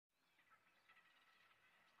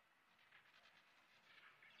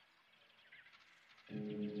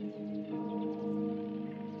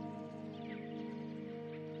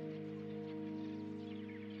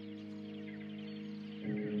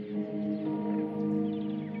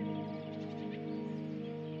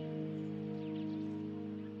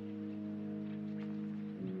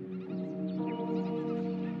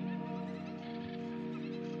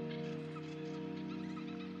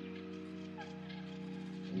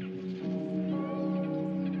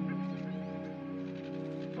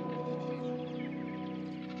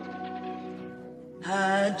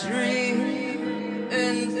dream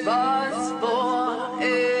in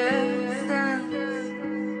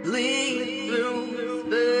phosphorescence, lead through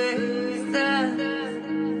space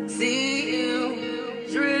and see you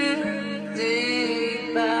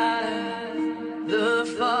drifting by the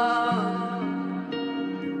fog,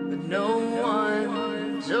 but no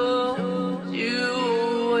one told you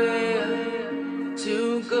where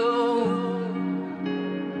to go.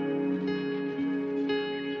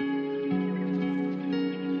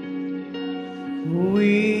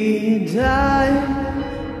 We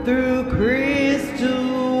dive through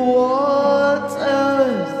crystal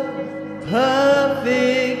waters,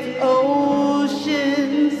 perfect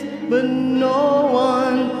oceans, but no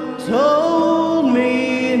one told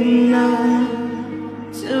me not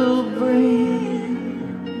to breathe.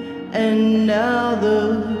 And now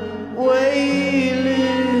the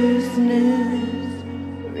weightlessness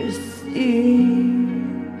recedes.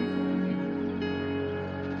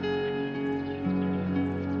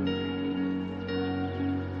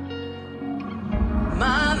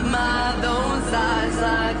 My, those eyes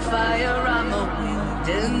like fire. I'm a winged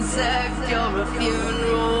insect, you're a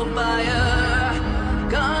funeral pyre.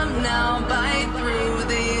 Come now, bite through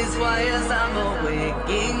these wires. I'm a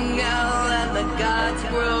waking hell and the gods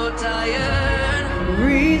grow tired.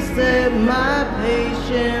 Reset my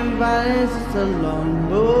patient violence, it's along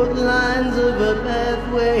both lines of a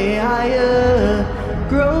pathway higher.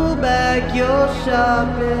 Grow back your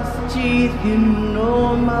sharpest teeth, you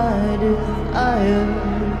know my desire.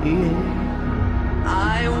 Yeah.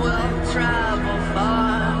 I will travel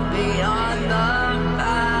far beyond the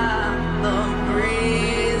path of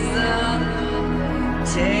reason.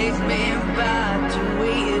 Take me back to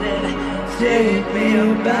Eden. Take me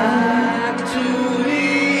back to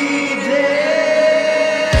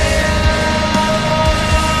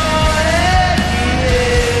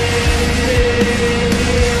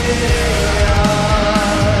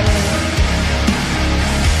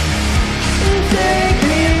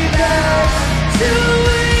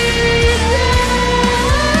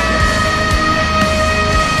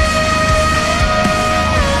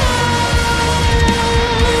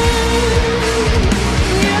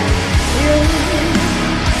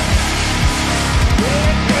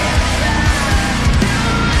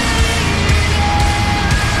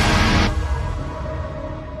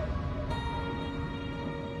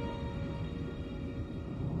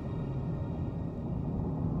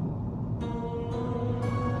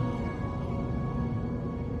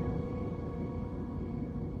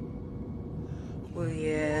well,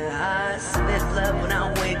 yeah, I spit love when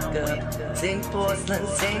I wake up. Sing porcelain,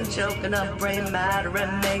 sing choking up brain matter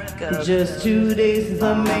and makeup. Just 2 days since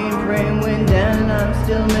the mainframe went down and I'm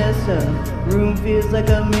still messed up. Room feels like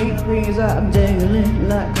a meat freezer, I'm dangling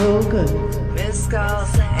like coca. Missed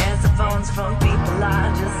calls, answer phones from people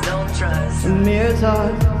I just don't trust. Mirrors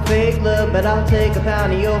hard, fake love, but I'll take a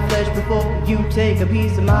pound of your flesh before you take a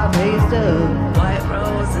piece of my pay stub. White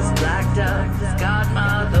roses, black ducks,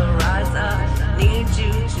 godmother, rise up. Need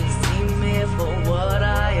you to see me for what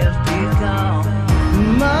I have become.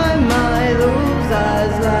 My, those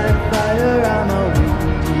eyes like fire. I'm a weak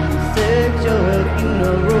insect, you're a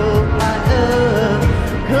funeral pyre.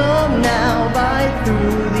 Come now, bite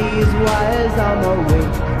through these wires. I'm a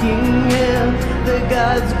waking hell, the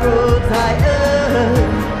gods grow tired.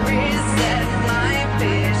 Reset my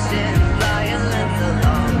patient violence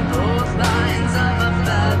along both lines of a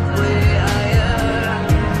pathway higher.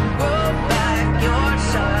 Grow back your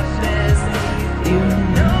sharpest teeth, you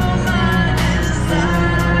know my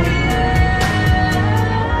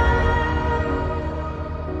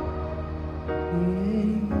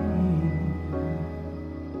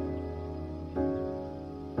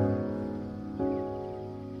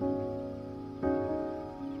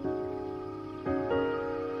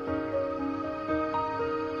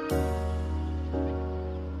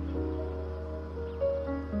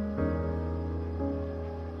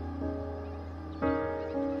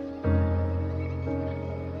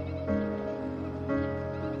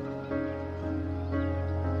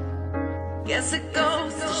Guess it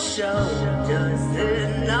goes to show, does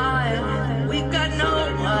it not? We've got no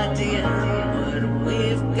idea what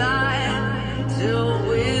we've got till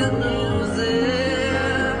we lose it.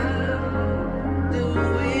 Till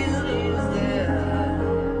we lose it.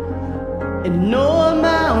 And no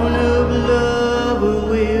amount of love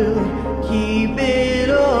will keep it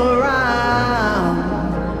around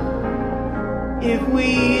if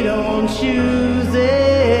we don't choose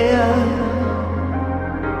it.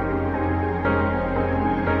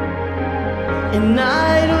 And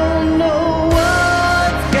I don't